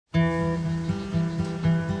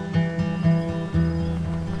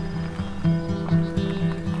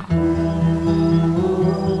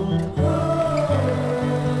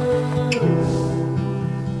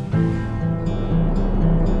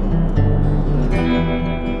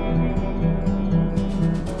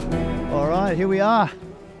right, here we are.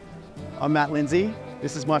 I'm Matt Lindsay.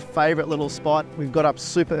 This is my favorite little spot. We've got up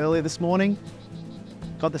super early this morning,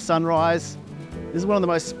 got the sunrise. This is one of the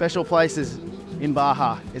most special places in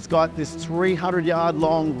Baja. It's got this 300-yard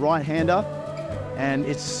long right-hander, and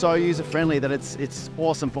it's so user-friendly that it's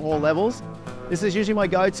awesome for all levels. This is usually my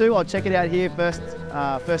go-to. I'll check it out here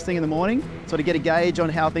first thing in the morning, sort of get a gauge on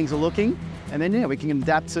how things are looking, and then yeah, we can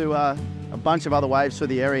adapt to a bunch of other waves for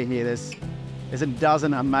the area here. There's a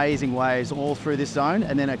dozen amazing waves all through this zone,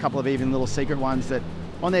 and then a couple of even little secret ones that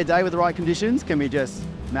on their day with the right conditions can be just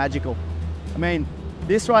magical. I mean,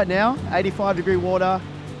 this right now, 85-degree water,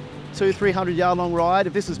 300-yard long ride.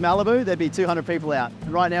 If this was Malibu, there'd be 200 people out.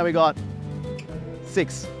 And right now we got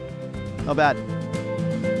 6. Not bad.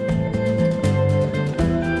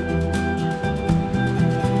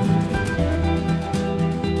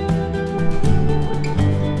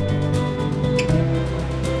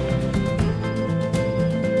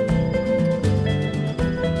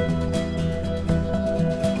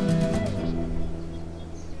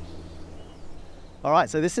 All right,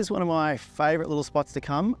 so this is one of my favorite little spots to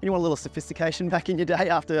come. You want a little sophistication back in your day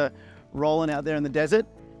after rolling out there in the desert.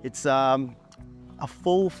 It's a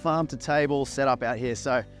full farm to table setup out here.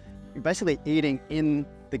 So you're basically eating in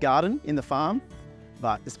the garden, in the farm,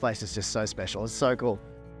 but this place is just so special. It's so cool.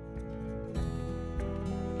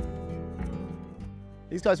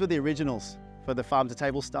 These guys were the originals for the farm to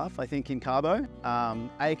table stuff, I think, in Cabo.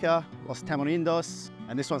 Acre, Los Tamarindos,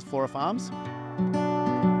 and this one's Flora Farms.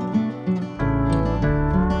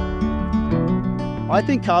 I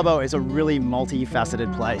think Cabo is a really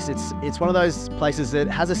multifaceted place. It's one of those places that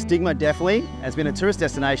has a stigma, definitely. It's been a tourist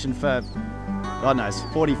destination for, God knows,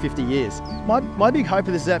 40, 50 years. My big hope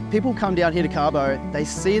is that people come down here to Cabo, they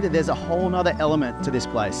see that there's a whole nother element to this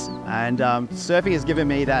place. And surfing has given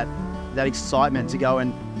me that excitement to go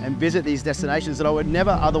and visit these destinations that I would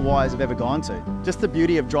never otherwise have ever gone to. Just the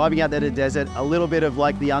beauty of driving out there to the desert, a little bit of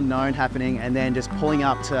like the unknown happening, and then just pulling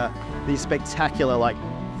up to these spectacular, like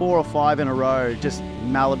 4 or 5 in a row, just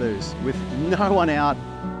Malibus with no one out.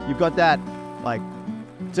 You've got that like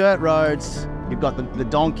dirt roads, you've got the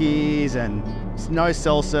donkeys and no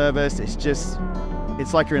cell service.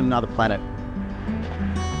 It's like you're in another planet.